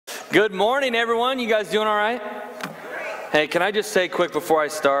Good morning, everyone. You guys doing all right? Hey, can I just say quick before I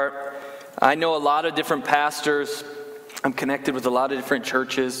start? I know a lot of different pastors. I'm connected with a lot of different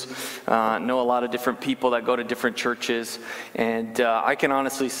churches, know a lot of different people that go to different churches, and I can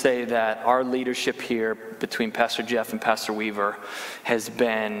honestly say that our leadership here between Pastor Jeff and Pastor Weaver has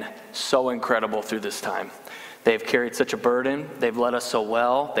been so incredible through this time. They've carried such a burden. They've led us so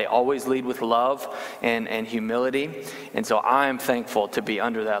well. They always lead with love and humility. And so I'm thankful to be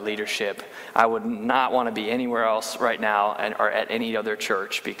under that leadership. I would not want to be anywhere else right now or at any other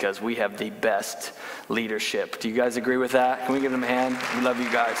church because we have the best leadership. Do you guys agree with that? Can we give them a hand? We love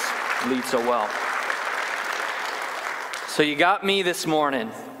you guys. You lead so well. So you got me this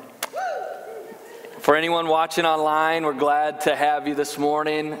morning. For anyone watching online, we're glad to have you this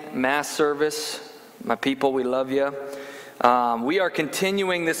morning. Mass service. My people, we love you. We are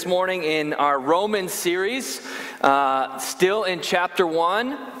continuing this morning in our Romans series, still in chapter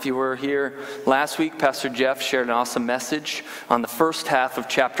 1. If you were here last week, Pastor Jeff shared an awesome message on the first half of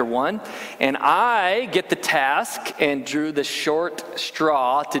chapter 1. And I get the task and drew the short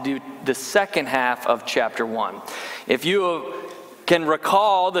straw to do the second half of chapter 1. If you can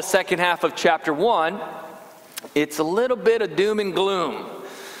recall the second half of chapter 1, it's a little bit of doom and gloom.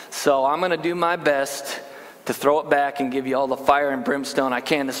 So I'm going to do my best to throw it back and give you all the fire and brimstone I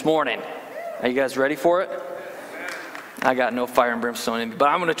can this morning. Are you guys ready for it? I got no fire and brimstone in me, but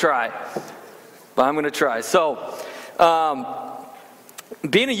I'm going to try. So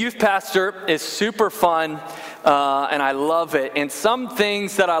being a youth pastor is super fun, and I love it. And some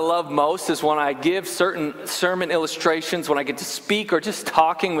things that I love most is when I give certain sermon illustrations, when I get to speak or just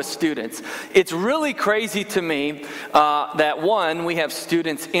talking with students. It's really crazy to me that, one, we have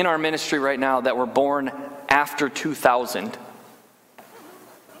students in our ministry right now that were born after 2000. Isn't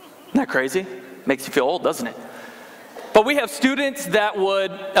that crazy? Makes you feel old, doesn't it? But we have students that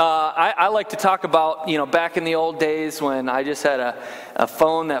would, I like to talk about, back in the old days when I just had a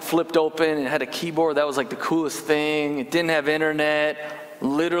phone that flipped open and had a keyboard. That was like the coolest thing. It didn't have internet.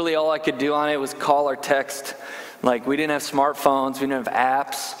 Literally all I could do on it was call or text. Like, we didn't have smartphones. We didn't have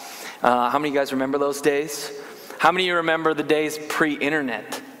apps. How many of you guys remember those days? How many of you remember the days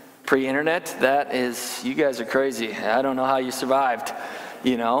pre-internet? Pre-internet? That is, you guys are crazy. I don't know how you survived,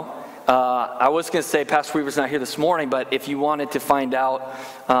 I was going to say Pastor Weaver's not here this morning, but if you wanted to find out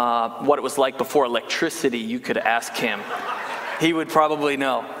what it was like before electricity, you could ask him. He would probably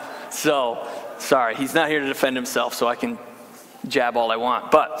know. So, sorry, he's not here to defend himself, so I can jab all I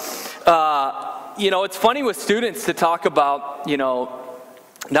want. But, it's funny with students to talk about,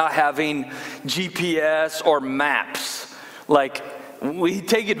 not having GPS or maps. Like, we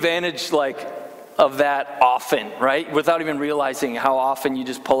take advantage, of that often, right? Without even realizing how often you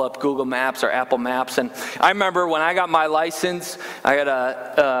just pull up Google Maps or Apple Maps. And I remember when I got my license, I had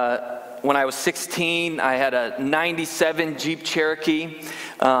when I was 16, I had a 97 Jeep Cherokee.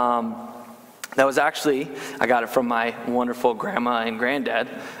 That was actually, I got it from my wonderful grandma and granddad.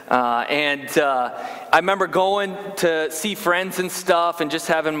 I remember going to see friends and stuff and just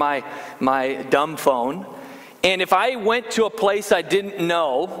having my dumb phone. And if I went to a place I didn't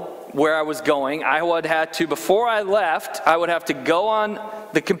know where I was going, I would have to, before I left, I would have to go on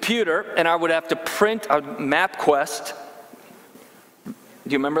the computer and I would have to print a MapQuest. Do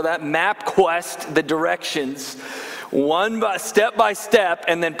you remember that? MapQuest, the directions, step by step,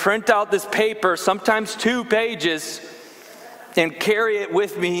 and then print out this paper, sometimes 2 pages, and carry it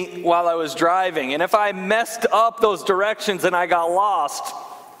with me while I was driving. And if I messed up those directions and I got lost,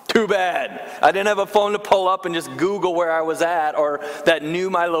 too bad. I didn't have a phone to pull up and just Google where I was at or that knew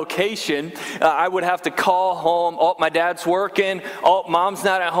my location. I would have to call home. Oh, my dad's working. Oh, mom's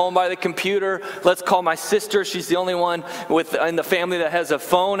not at home by the computer. Let's call my sister. She's the only one in the family that has a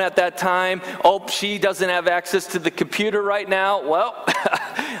phone at that time. Oh, she doesn't have access to the computer right now. Well,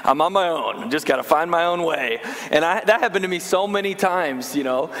 I'm on my own. Just got to find my own way. And that happened to me so many times, and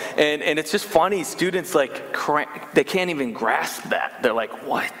it's just funny. Students, they can't even grasp that. They're like,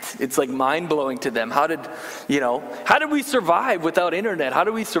 what? It's like mind-blowing to them. How did we survive without internet? How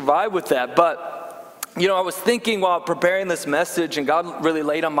did we survive with that? But, I was thinking while preparing this message, and God really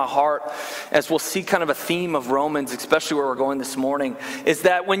laid on my heart, as we'll see kind of a theme of Romans, especially where we're going this morning, is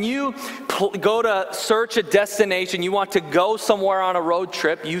that when you go to search a destination, you want to go somewhere on a road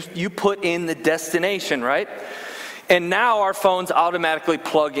trip, you put in the destination, right? And now our phones automatically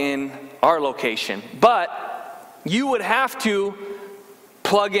plug in our location. But you would have to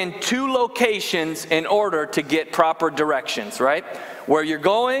plug in 2 locations in order to get proper directions, right? Where you're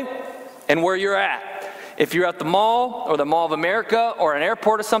going and where you're at. If you're at the mall or the Mall of America or an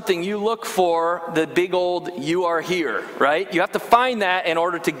airport or something, you look for the big old "you are here," right? You have to find that in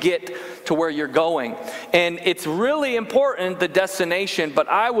order to get to where you're going. And it's really important, the destination, but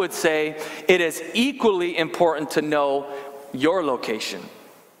I would say it is equally important to know your location.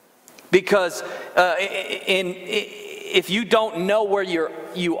 Because if you don't know where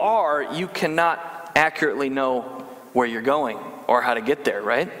you are, you cannot accurately know where you're going or how to get there,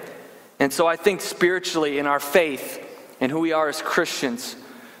 right? And so I think spiritually in our faith and who we are as Christians,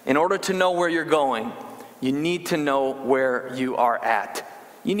 in order to know where you're going, you need to know where you are at.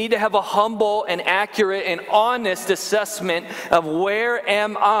 You need to have a humble and accurate and honest assessment of where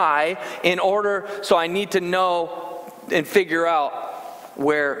am I so I need to know and figure out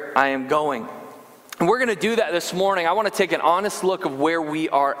where I am going. And we're going to do that this morning. I want to take an honest look of where we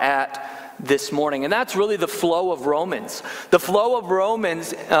are at this morning. And that's really the flow of Romans. The flow of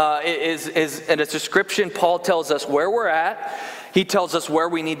Romans is in a description. Paul tells us where we're at. He tells us where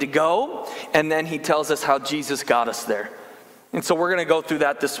we need to go. And then he tells us how Jesus got us there. And so we're going to go through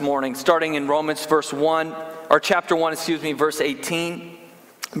that this morning, starting in Romans chapter 1, verse 18.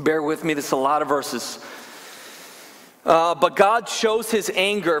 Bear with me, this is a lot of verses. But God shows his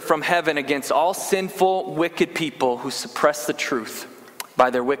anger from heaven against all sinful, wicked people who suppress the truth by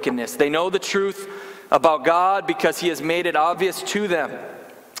their wickedness. They know the truth about God because he has made it obvious to them.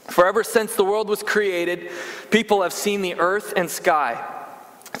 For ever since the world was created, people have seen the earth and sky.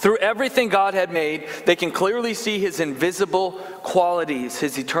 Through everything God had made, they can clearly see his invisible qualities,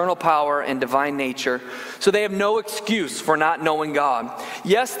 his eternal power and divine nature. So they have no excuse for not knowing God.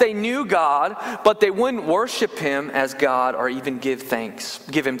 Yes, they knew God, but they wouldn't worship him as God or even give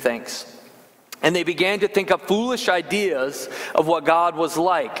him thanks. And they began to think up foolish ideas of what God was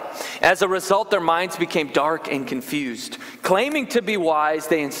like. As a result, their minds became dark and confused. Claiming to be wise,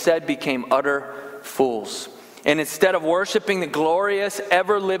 they instead became utter fools. And instead of worshiping the glorious,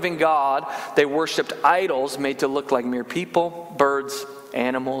 ever-living God, they worshiped idols made to look like mere people, birds,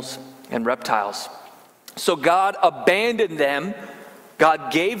 animals, and reptiles. So God abandoned them.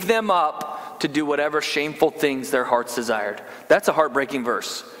 God gave them up to do whatever shameful things their hearts desired. That's a heartbreaking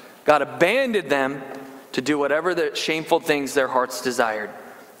verse. God abandoned them to do whatever the shameful things their hearts desired.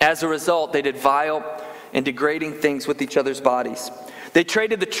 As a result, they did vile and degrading things with each other's bodies. They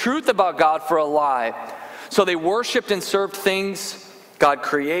traded the truth about God for a lie. So they worshiped and served things God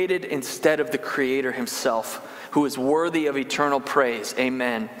created instead of the Creator himself, who is worthy of eternal praise.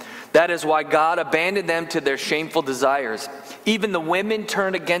 Amen. That is why God abandoned them to their shameful desires. Even the women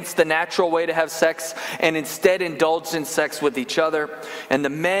turned against the natural way to have sex and instead indulged in sex with each other. And the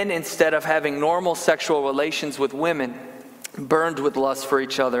men, instead of having normal sexual relations with women, burned with lust for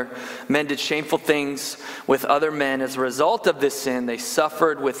each other. Men did shameful things with other men. As a result of this sin, they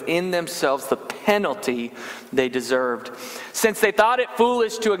suffered within themselves the penalty they deserved. Since they thought it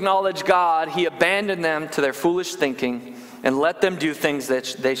foolish to acknowledge God, he abandoned them to their foolish thinking and let them do things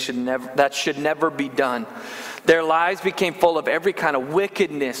that should never be done. Their lives became full of every kind of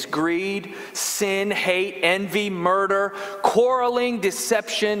wickedness, greed, sin, hate, envy, murder, quarreling,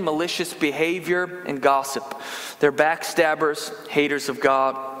 deception, malicious behavior, and gossip. They're backstabbers, haters of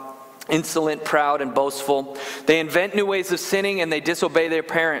God, insolent, proud, and boastful. They invent new ways of sinning and they disobey their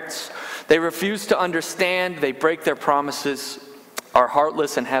parents. They refuse to understand, they break their promises, are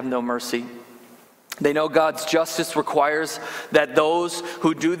heartless, and have no mercy. They know God's justice requires that those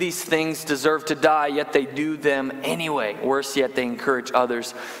who do these things deserve to die, yet they do them anyway. Worse yet, they encourage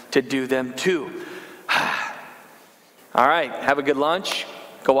others to do them too. All right, have a good lunch.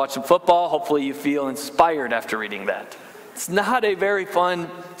 Go watch some football. Hopefully you feel inspired after reading that. It's not a very fun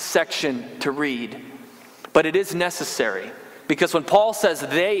section to read, but it is necessary. Because when Paul says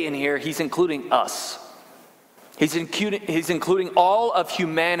they in here, he's including us. He's including all of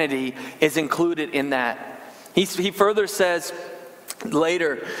humanity is included in that. He further says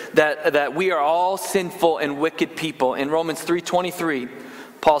later that we are all sinful and wicked people. In Romans 3:23,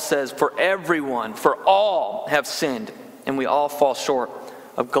 Paul says, for all have sinned, and we all fall short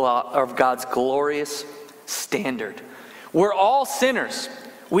of God's glorious standard. We're all sinners.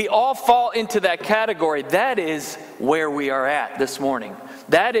 We all fall into that category. That is where we are at this morning.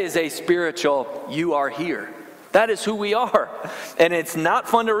 That is a spiritual, you are here. That is who we are. And it's not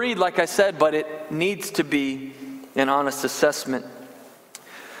fun to read, like I said, but it needs to be an honest assessment.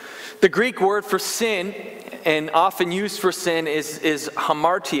 The Greek word for sin, and often used for sin, is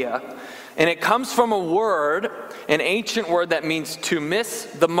hamartia. And it comes from an ancient word that means to miss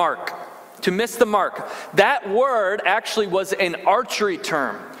the mark. To miss the mark. That word actually was an archery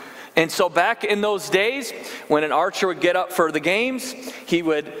term. And so back in those days, when an archer would get up for the games, he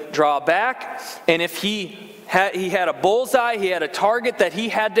would draw back, and if he had a bullseye, he had a target that he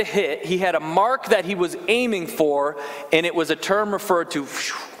had to hit, he had a mark that he was aiming for, and it was a term referred to,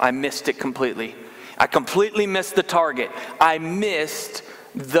 I missed it completely. I completely missed the target. I missed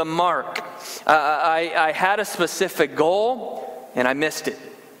the mark. I had a specific goal, and I missed it.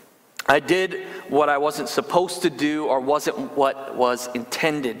 I did what I wasn't supposed to do or wasn't what was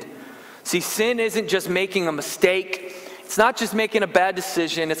intended. See, sin isn't just making a mistake. It's not just making a bad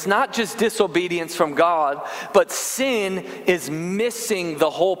decision. It's not just disobedience from God, but sin is missing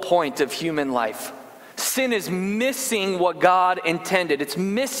the whole point of human life. Sin is missing what God intended. It's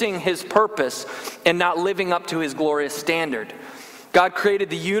missing his purpose and not living up to his glorious standard. God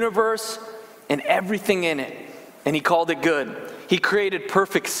created the universe and everything in it, and he called it good. He created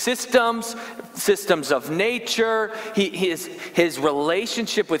perfect systems of nature. His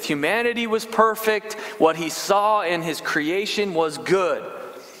relationship with humanity was perfect. What he saw in his creation was good.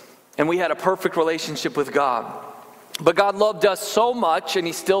 And we had a perfect relationship with God. But God loved us so much, and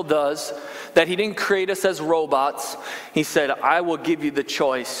he still does, that he didn't create us as robots. He said, I will give you the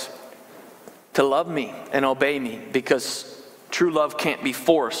choice to love me and obey me, because true love can't be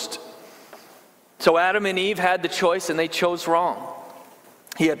forced. So Adam and Eve had the choice, and they chose wrong.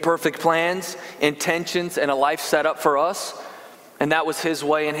 He had perfect plans, intentions, and a life set up for us, and that was his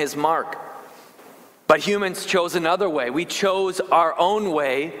way and his mark. But humans chose another way. We chose our own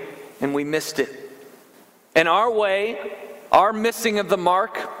way, and we missed it. And our way, our missing of the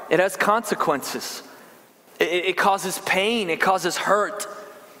mark, it has consequences. It causes pain. It causes hurt.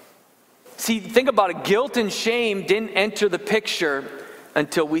 See, think about it. Guilt and shame didn't enter the picture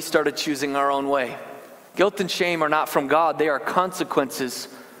until we started choosing our own way. Guilt and shame are not from God. They are consequences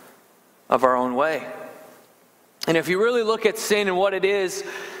of our own way. And if you really look at sin and what it is,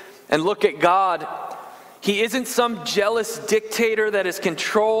 and look at God, he isn't some jealous dictator that is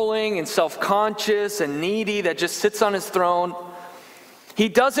controlling and self-conscious and needy that just sits on his throne. He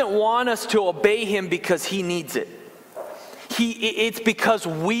doesn't want us to obey him because he needs it. It's because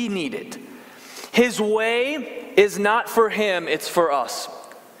we need it. His way is not for him, it's for us.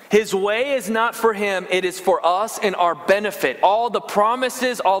 His way is not for him, it is for us and our benefit. All the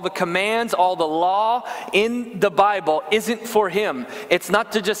promises, all the commands, all the law in the Bible isn't for him. It's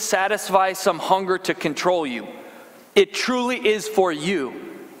not to just satisfy some hunger to control you. It truly is for you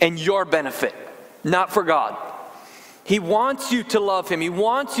and your benefit, not for God. He wants you to love him. He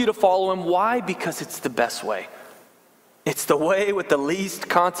wants you to follow him. Why? Because it's the best way. It's the way with the least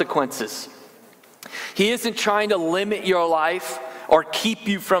consequences. He isn't trying to limit your life or keep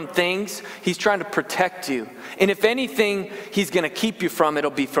you from things. He's trying to protect you. And if anything he's going to keep you from,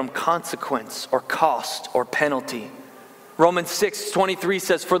 it'll be from consequence or cost or penalty. Romans 6:23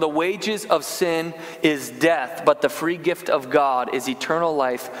 says, for the wages of sin is death, but the free gift of God is eternal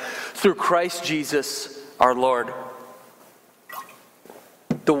life through Christ Jesus our Lord.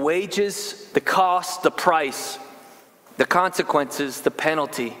 The wages, the cost, the price, the consequences, the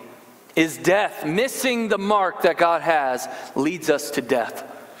penalty is death. Missing the mark that God has leads us to death.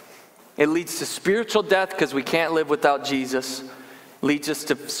 It leads to spiritual death because we can't live without Jesus. It leads us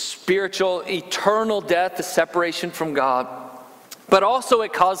to spiritual, eternal death, the separation from God. But also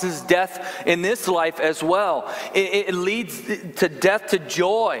it causes death in this life as well. It leads to death to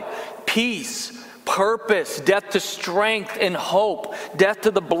joy, peace, purpose, death to strength and hope, death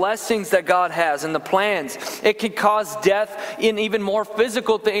to the blessings that God has and the plans. It could cause death in even more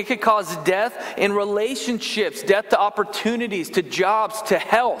physical things. It could cause death in relationships, death to opportunities, to jobs, to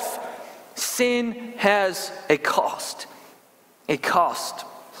health. Sin has a cost. A cost.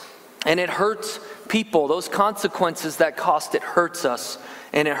 And it hurts people. Those consequences, that cost, it hurts us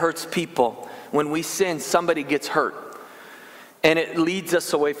and it hurts people. When we sin, somebody gets hurt. And it leads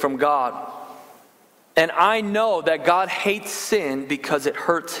us away from God. And I know that God hates sin because it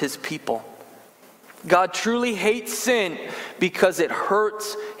hurts his people. God truly hates sin because it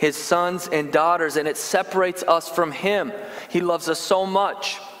hurts his sons and daughters and it separates us from him. He loves us so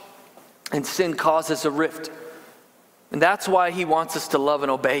much, and sin causes a rift. And that's why he wants us to love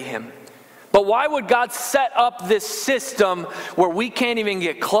and obey him. But why would God set up this system where we can't even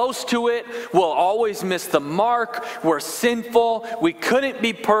get close to it? We'll always miss the mark. We're sinful. We couldn't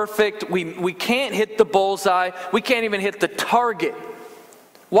be perfect. We can't hit the bullseye. We can't even hit the target.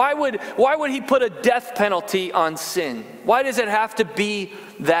 Why would he put a death penalty on sin? Why does it have to be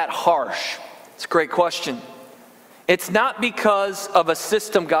that harsh? It's a great question. It's not because of a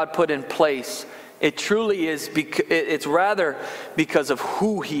system God put in place. It truly is, it's rather because of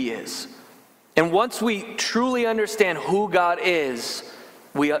who he is. And once we truly understand who God is,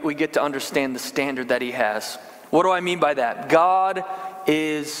 we get to understand the standard that he has. What do I mean by that? God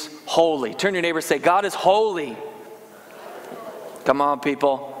is holy. Turn to your neighbor and say, God is holy. Come on,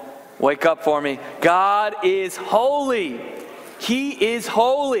 people. Wake up for me. God is holy. He is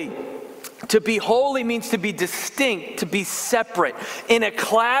holy. To be holy means to be distinct, to be separate, in a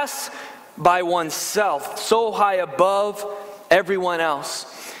class by oneself, so high above everyone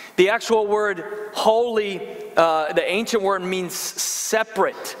else. The actual word holy, the ancient word means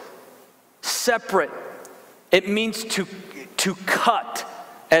separate. Separate. It means to cut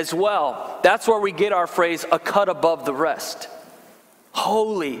as well. That's where we get our phrase, a cut above the rest.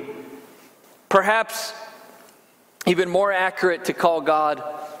 Holy. Perhaps even more accurate to call God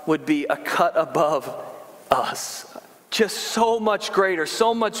would be a cut above us. Just so much greater,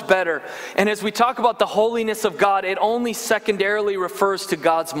 so much better. And as we talk about the holiness of God, it only secondarily refers to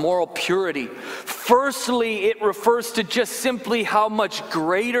God's moral purity. Firstly, it refers to just simply how much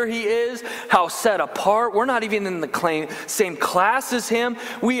greater he is, how set apart. We're not even in the same class as him.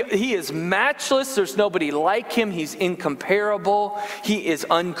 He is matchless. There's nobody like him. He's incomparable. He is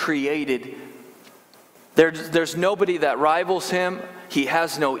uncreated. There's nobody that rivals him. He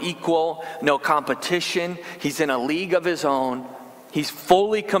has no equal, no competition. He's in a league of his own. He's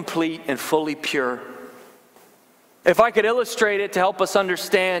fully complete and fully pure. If I could illustrate it to help us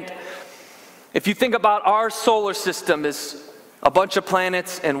understand, if you think about our solar system as a bunch of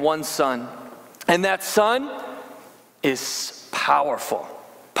planets and one sun, and that sun is powerful.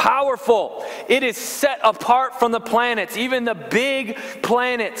 Powerful. It is set apart from the planets. Even the big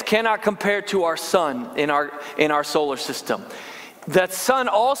planets cannot compare to our sun in our solar system. That sun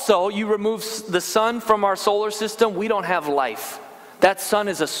also, you remove the sun from our solar system, we don't have life. That sun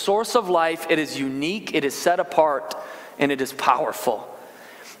is a source of life. It is unique, it is set apart, and it is powerful.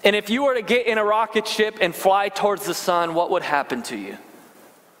 And if you were to get in a rocket ship and fly towards the sun, what would happen to you?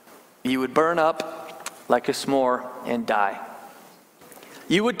 You would burn up like a s'more and die.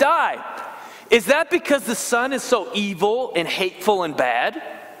 You would die. Is that because the sun is so evil and hateful and bad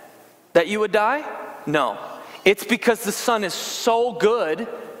that you would die? No. It's because the sun is so good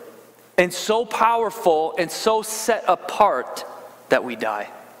and so powerful and so set apart that we die.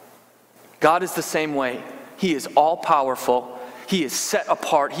 God is the same way. He is all powerful. He is set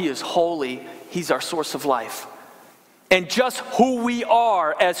apart. He is holy. He's our source of life. And just who we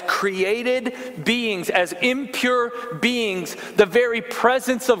are as created beings, as impure beings, the very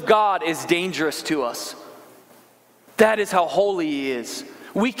presence of God is dangerous to us. That is how holy he is.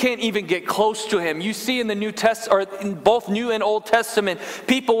 We can't even get close to him. You see in the New Testament, or in both New and Old Testament,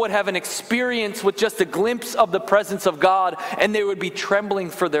 people would have an experience with just a glimpse of the presence of God, and they would be trembling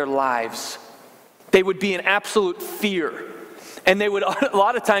for their lives. They would be in absolute fear. And they would, a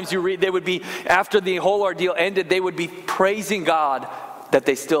lot of times you read, they would be, after the whole ordeal ended, they would be praising God that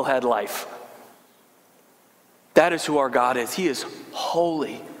they still had life. That is who our God is. He is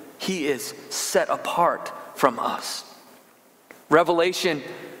holy. He is set apart from us. Revelation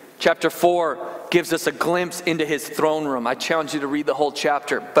chapter 4 gives us a glimpse into his throne room. I challenge you to read the whole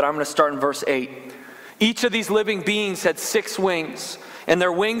chapter, but I'm going to start in verse 8. Each of these living beings had 6 wings, and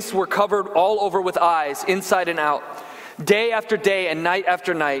their wings were covered all over with eyes, inside and out. Day after day and night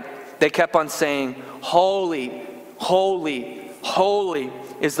after night, they kept on saying, "Holy, holy, holy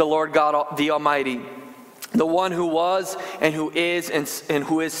is the Lord God the Almighty, the one who was and who is and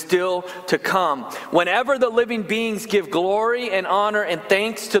who is still to come." Whenever the living beings give glory and honor and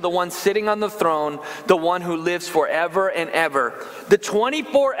thanks to the one sitting on the throne, the one who lives forever and ever, the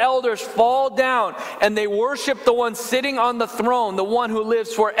 24 elders fall down and they worship the one sitting on the throne, the one who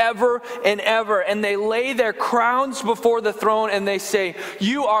lives forever and ever. And they lay their crowns before the throne and they say,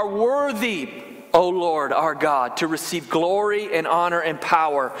 "You are worthy, O Lord, our God, to receive glory and honor and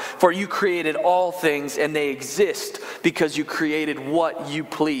power, for you created all things and they exist because you created what you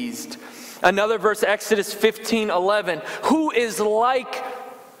pleased." Another verse, Exodus 15:11, "Who is like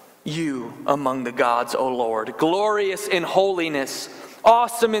you among the gods, O Lord, glorious in holiness,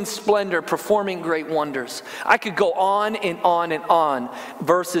 awesome in splendor, performing great wonders." I could go on and on and on,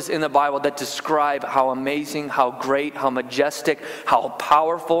 verses in the Bible that describe how amazing, how great, how majestic, how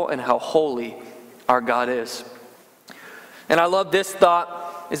powerful, and how holy our God is. And I love this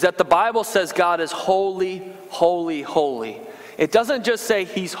thought, is that the Bible says God is holy, holy, holy. It doesn't just say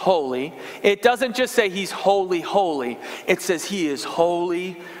he's holy. It doesn't just say he's holy, holy. It says he is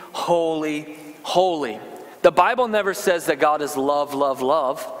holy, holy, holy. The Bible never says that God is love, love,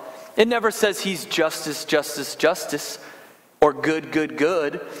 love. It never says he's justice, justice, justice, or good, good,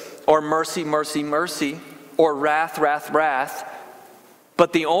 good, or mercy, mercy, mercy, or wrath, wrath, wrath.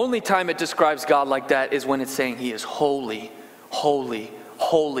 But the only time it describes God like that is when it's saying he is holy, holy,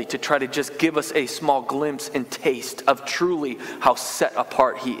 holy, to try to just give us a small glimpse and taste of truly how set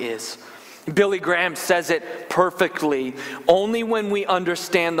apart he is. Billy Graham says it perfectly. Only when we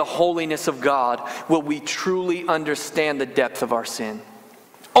understand the holiness of God will we truly understand the depth of our sin.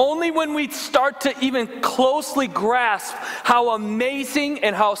 Only when we start to even closely grasp how amazing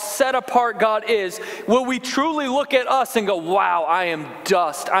and how set apart God is, will we truly look at us and go, wow, I am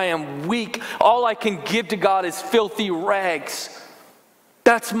dust, I am weak, all I can give to God is filthy rags.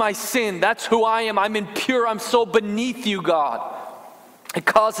 That's my sin, that's who I am, I'm impure, I'm so beneath you, God. It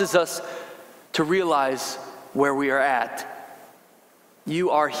causes us to realize where we are at. You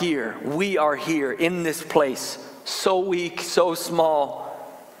are here, we are here in this place, so weak, so small.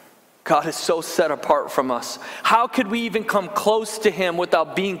 God is so set apart from us. How could we even come close to him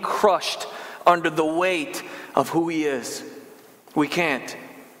without being crushed under the weight of who he is? We can't.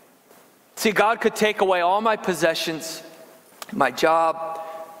 See, God could take away all my possessions, my job,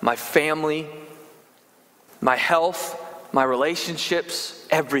 my family, my health, my relationships,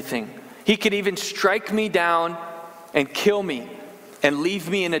 everything. He could even strike me down and kill me and leave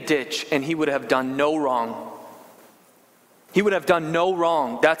me in a ditch, and he would have done no wrong. He would have done no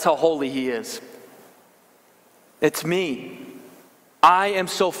wrong. That's how holy he is. It's me. I am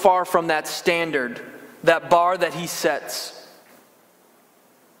so far from that standard, that bar that he sets,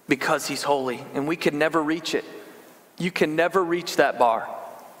 because he's holy, and we can never reach it. You can never reach that bar,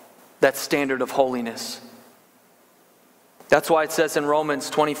 that standard of holiness. That's why it says in Romans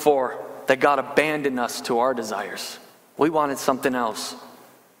 24 that God abandoned us to our desires. We wanted something else.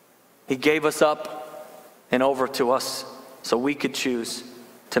 He gave us up and over to us so we could choose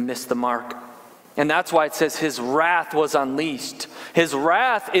to miss the mark. And that's why it says his wrath was unleashed. His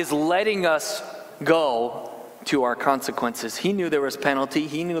wrath is letting us go to our consequences. He knew there was penalty.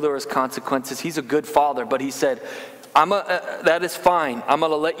 He knew there was consequences. He's a good father, but he said, that is fine. I'm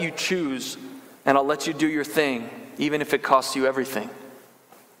going to let you choose, and I'll let you do your thing, even if it costs you everything.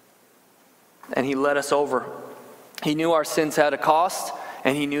 And he let us over. He knew our sins had a cost,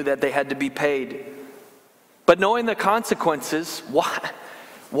 and he knew that they had to be paid. But knowing the consequences,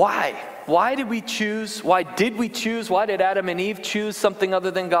 why? Why did we choose? Why did we choose? Why did Adam and Eve choose something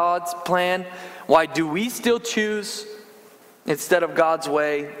other than God's plan? Why do we still choose instead of God's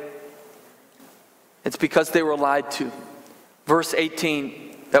way? It's because they were lied to. Verse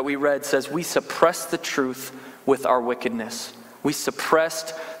 18 that we read says, we suppressed the truth with our wickedness. We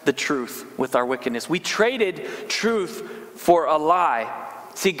suppressed the truth with our wickedness. We traded truth for a lie.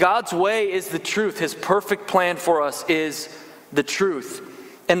 See, God's way is the truth. His perfect plan for us is the truth.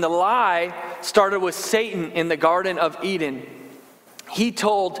 And the lie started with Satan in the Garden of Eden. He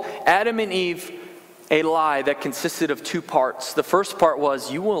told Adam and Eve a lie that consisted of two parts. The first part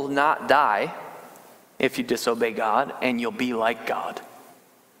was, you will not die if you disobey God, and you'll be like God.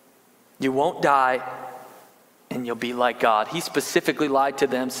 You won't die, and you'll be like God. He specifically lied to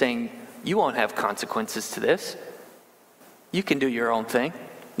them, saying, you won't have consequences to this. You can do your own thing.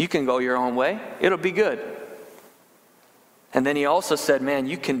 You can go your own way. It'll be good. And then he also said, man,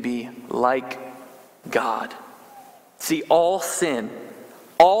 you can be like God. See, all sin,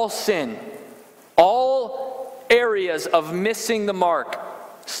 all areas of missing the mark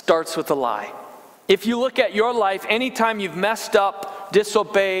starts with a lie. If you look at your life, anytime you've messed up,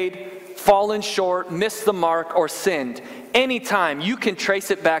 disobeyed, fallen short, missed the mark, or sinned, anytime you can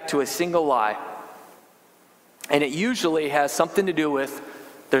trace it back to a single lie. And it usually has something to do with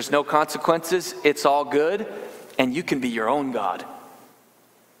there's no consequences, it's all good, and you can be your own God.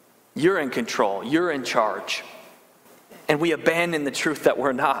 You're in control, you're in charge. And we abandon the truth that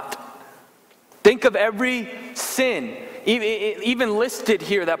we're not. Think of every sin, even listed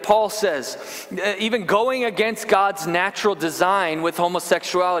here that Paul says, even going against God's natural design with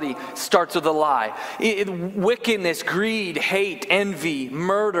homosexuality starts with a lie. Wickedness, greed, hate, envy,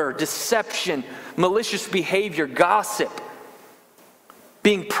 murder, deception, malicious behavior, gossip,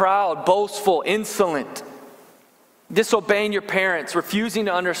 being proud, boastful, insolent, disobeying your parents, refusing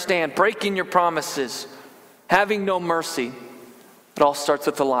to understand, breaking your promises, having no mercy. It all starts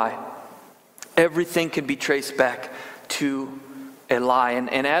with a lie. Everything can be traced back to a lie.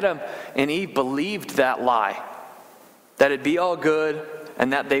 And Adam and Eve believed that lie, that it'd be all good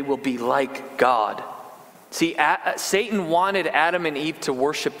and that they will be like God. See, Satan wanted Adam and Eve to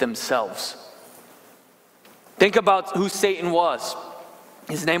worship themselves. Think about who Satan was.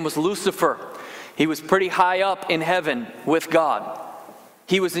 His name was Lucifer. He was pretty high up in heaven with God.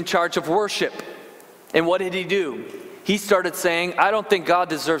 He was in charge of worship. And what did he do? He started saying, I don't think God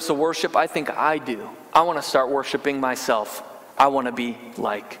deserves the worship. I think I do. I want to start worshiping myself. I want to be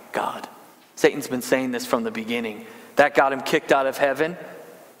like God. Satan's been saying this from the beginning. That got him kicked out of heaven.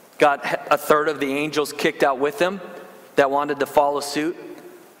 got a third of the angels kicked out with him that wanted to follow suit.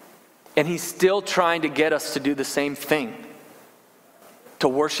 And he's still trying to get us to do the same thing, to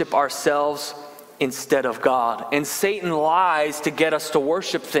worship ourselves instead of God. And Satan lies to get us to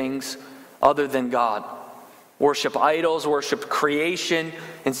worship things other than God. Worship idols, worship creation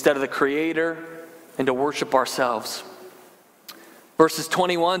instead of the Creator, and to worship ourselves. Verses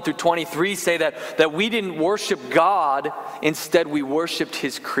 21 through 23 say that we didn't worship God, instead we worshiped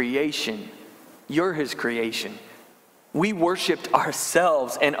His creation. You're His creation. We worshiped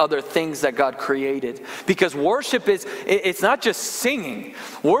ourselves and other things that God created. Because worship it's not just singing.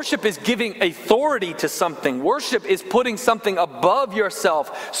 Worship is giving authority to something. Worship is putting something above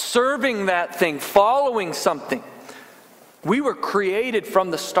yourself, serving that thing, following something. We were created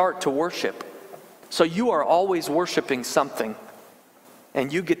from the start to worship. So you are always worshiping something.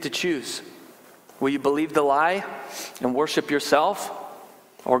 And you get to choose. Will you believe the lie and worship yourself?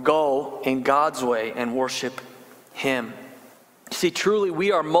 Or go in God's way and worship Him? See, truly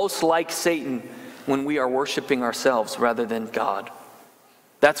we are most like Satan when we are worshiping ourselves rather than God.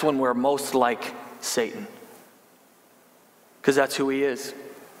 That's when we're most like Satan. Because that's who he is.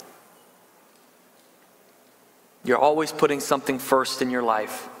 You're always putting something first in your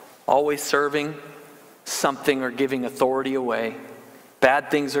life. Always serving something or giving authority away.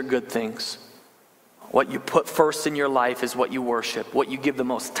 Bad things or good things. What you put first in your life is what you worship. What you give the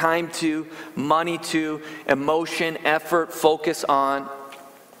most time to, money to, emotion, effort, focus on.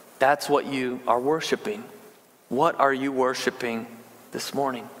 That's what you are worshiping. What are you worshiping this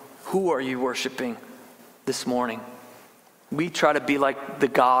morning? Who are you worshiping this morning? We try to be like the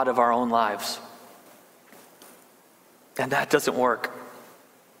God of our own lives. And that doesn't work.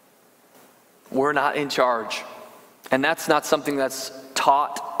 We're not in charge. And that's not something that's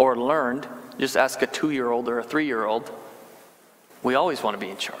taught or learned. Just ask a 2-year-old or a 3-year-old. We always want to be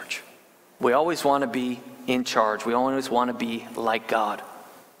in charge. We always want to be in charge. We always want to be like God.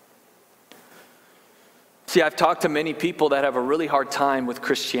 See, I've talked to many people that have a really hard time with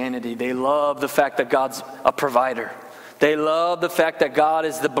Christianity. They love the fact that God's a provider. They love the fact that God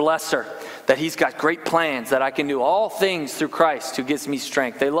is the blesser, that He's got great plans, that I can do all things through Christ who gives me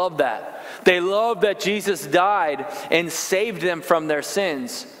strength. They love that. They love that Jesus died and saved them from their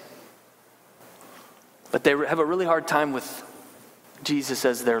sins. But they have a really hard time with Jesus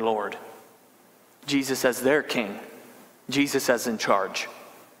as their Lord. Jesus as their King. Jesus as in charge.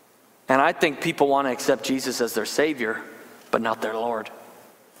 And I think people want to accept Jesus as their Savior, but not their Lord.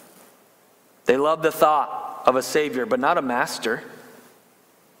 They love the thought of a Savior, but not a master.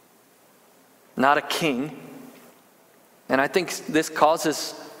 Not a king. And I think this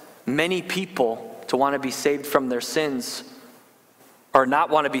causes many people to want to be saved from their sins, or not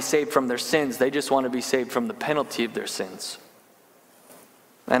want to be saved from their sins. They just want to be saved from the penalty of their sins.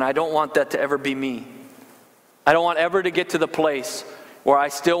 And I don't want that to ever be me. I don't want ever to get to the place where I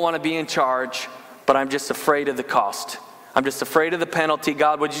still want to be in charge, but I'm just afraid of the cost. I'm just afraid of the penalty.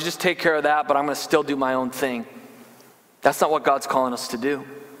 God, would you just take care of that, but I'm going to still do my own thing. That's not what God's calling us to do.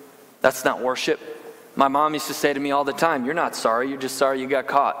 That's not worship. My mom used to say to me all the time, you're not sorry, you're just sorry you got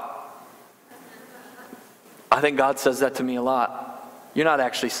caught. I think God says that to me a lot. You're not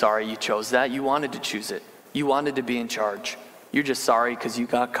actually sorry you chose that. You wanted to choose it. You wanted to be in charge. You're just sorry because you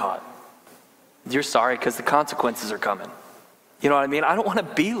got caught. You're sorry because the consequences are coming. You know what I mean? I don't want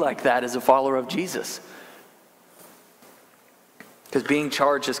to be like that as a follower of Jesus. Because being in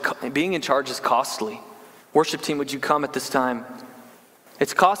charge is costly. Worship team, would you come at this time?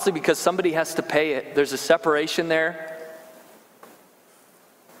 It's costly because somebody has to pay it. There's a separation there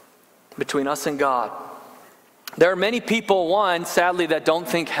between us and God. There are many people, sadly, that don't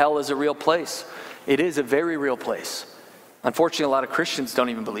think hell is a real place. It is a very real place. Unfortunately, a lot of Christians don't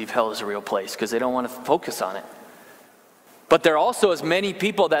even believe hell is a real place because they don't want to focus on it. But there also is many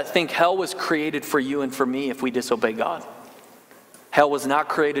people that think hell was created for you and for me if we disobey God. Hell was not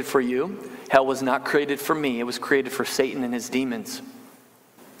created for you. Hell was not created for me. It was created for Satan and his demons.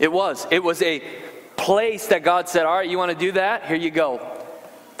 It was a place that God said, all right, you want to do that? Here you go.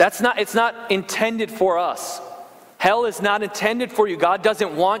 It's not intended for us. Hell is not intended for you. God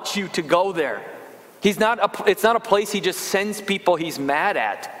doesn't want you to go there. It's not a place He just sends people He's mad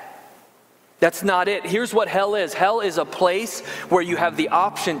at. That's not it. Here's what hell is. Hell is a place where you have the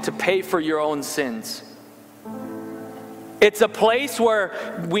option to pay for your own sins. It's a place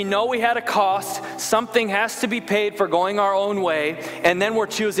where we know we had a cost, something has to be paid for going our own way, and then we're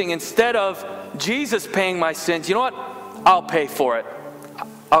choosing, instead of Jesus paying my sins, you know what? I'll pay for it.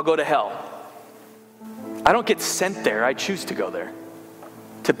 I'll go to hell. I don't get sent there. I choose to go there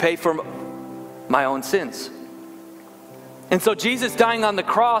to pay for my own sins. And so Jesus dying on the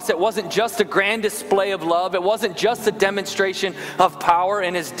cross, it wasn't just a grand display of love. It wasn't just a demonstration of power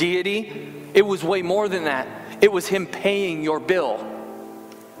in his deity. It was way more than that. It was him paying your bill,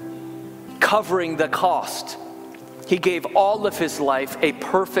 covering the cost. He gave all of his life, a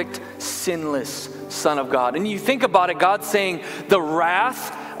perfect, sinless Son of God. And you think about it, God saying the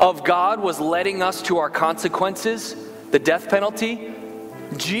wrath of God was letting us to our consequences, the death penalty.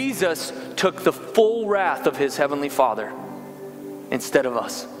 Jesus took the full wrath of his heavenly Father instead of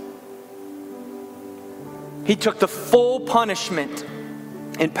us. He took the full punishment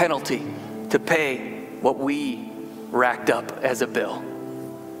and penalty to pay what we racked up as a bill.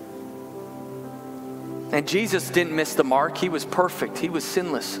 And Jesus didn't miss the mark. He was perfect. He was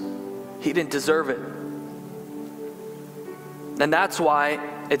sinless. He didn't deserve it. And that's why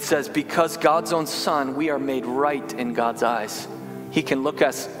it says, because God's own Son, we are made right in God's eyes. He can look at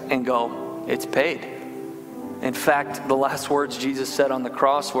us and go, it's paid. In fact, the last words Jesus said on the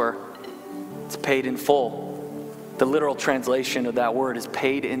cross were, it's paid in full. The literal translation of that word is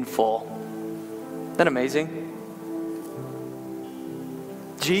paid in full. Isn't that amazing?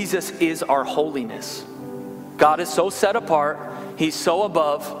 Jesus is our holiness. God is so set apart. He's so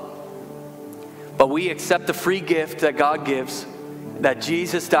above. But we accept the free gift that God gives, that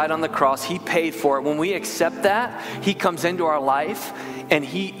Jesus died on the cross. He paid for it. When we accept that, he comes into our life, and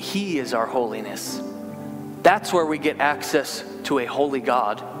he is our holiness. That's where we get access to a holy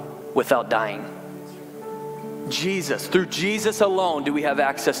God without dying. Jesus, through Jesus alone do we have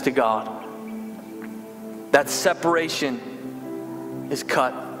access to God. That separation is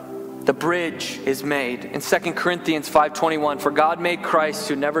cut. The bridge is made. In 2 Corinthians 5:21, for God made Christ,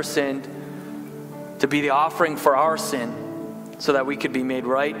 who never sinned, to be the offering for our sin, so that we could be made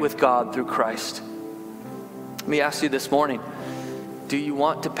right with God through Christ. Let me ask you this morning, do you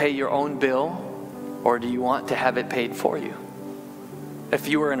want to pay your own bill, or do you want to have it paid for you? If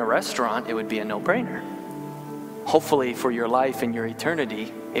you were in a restaurant, it would be a no-brainer. Hopefully for your life and your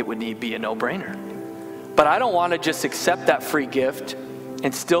eternity, it would be a no-brainer. But I don't want to just accept that free gift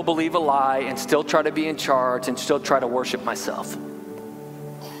and still believe a lie and still try to be in charge and still try to worship myself.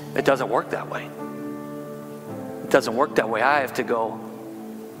 It doesn't work that way. It doesn't work that way. I have to go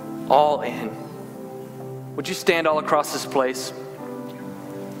all in. Would you stand all across this place?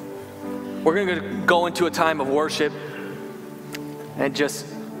 We're going to go into a time of worship and just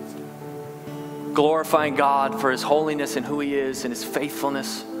glorifying God for his holiness and who he is and his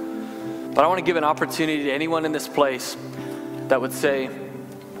faithfulness. But I want to give an opportunity to anyone in this place that would say,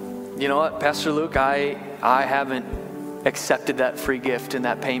 you know what, Pastor Luke, I haven't accepted that free gift and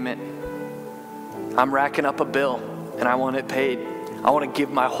that payment. I'm racking up a bill and I want it paid. I want to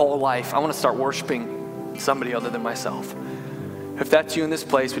give my whole life. I want to start worshiping somebody other than myself. If that's you in this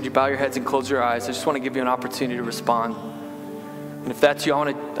place, would you bow your heads and close your eyes? I just want to give you an opportunity to respond. And if that's you,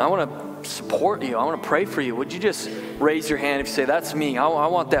 I want to support you. I want to pray for you. Would you just raise your hand if you say, that's me. I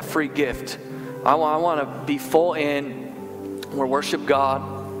want that free gift. I want to be full in. We'll worship God.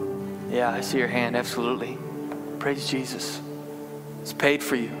 Yeah, I see your hand. Absolutely. Praise Jesus. It's paid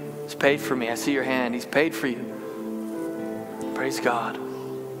for you. It's paid for me. I see your hand. He's paid for you. Praise God.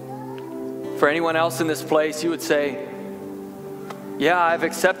 For anyone else in this place, you would say, yeah, I've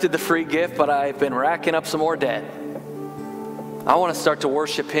accepted the free gift, but I've been racking up some more debt. I want to start to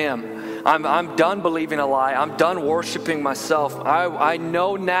worship him. I'm done believing a lie. I'm done worshiping myself. I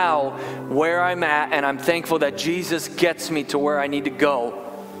know now where I'm at, and I'm thankful that Jesus gets me to where I need to go.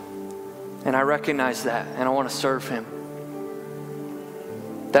 And I recognize that, and I want to serve him.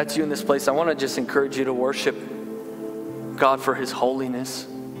 If that's you in this place, I want to just encourage you to worship God for his holiness.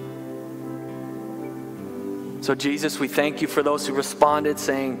 So Jesus, we thank you for those who responded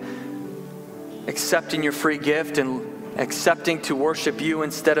saying, accepting your free gift and accepting to worship you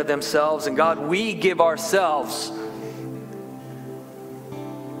instead of themselves. And God, we give ourselves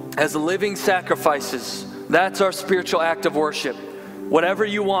as living sacrifices. That's our spiritual act of worship. Whatever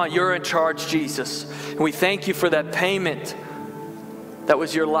you want, you're in charge, Jesus. And we thank you for that payment that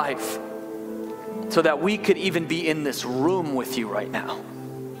was your life, so that we could even be in this room with you right now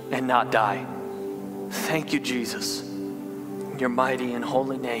and not die. Thank you, Jesus. In your mighty and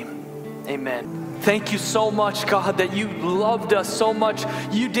holy name, amen. Thank you so much, God, that you loved us so much.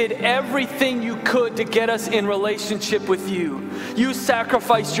 You did everything you could to get us in relationship with you. You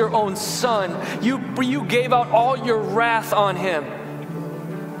sacrificed your own son. You gave out all your wrath on him.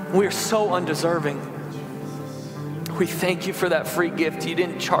 We are so undeserving. We thank you for that free gift. You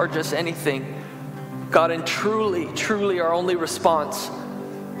didn't charge us anything. God, and truly, truly our only response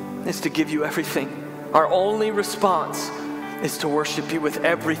is to give you everything. Our only response is to worship you with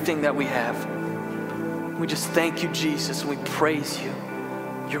everything that we have. We just thank you, Jesus, and we praise you,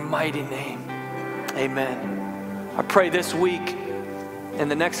 your mighty name. Amen. I pray this week and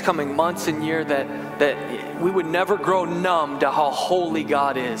the next coming months and year that we would never grow numb to how holy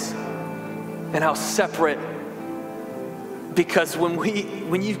God is and how separate. Because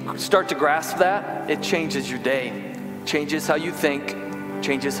when you start to grasp that, it changes your day, changes how you think,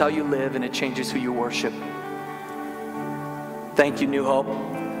 changes how you live, and it changes who you worship. Thank you, New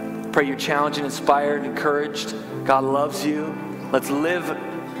Hope. Pray you're challenged and inspired, encouraged. God loves you. Let's live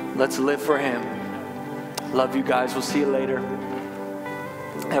for him. Love you guys. We'll see you later.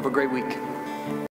 Have a great week.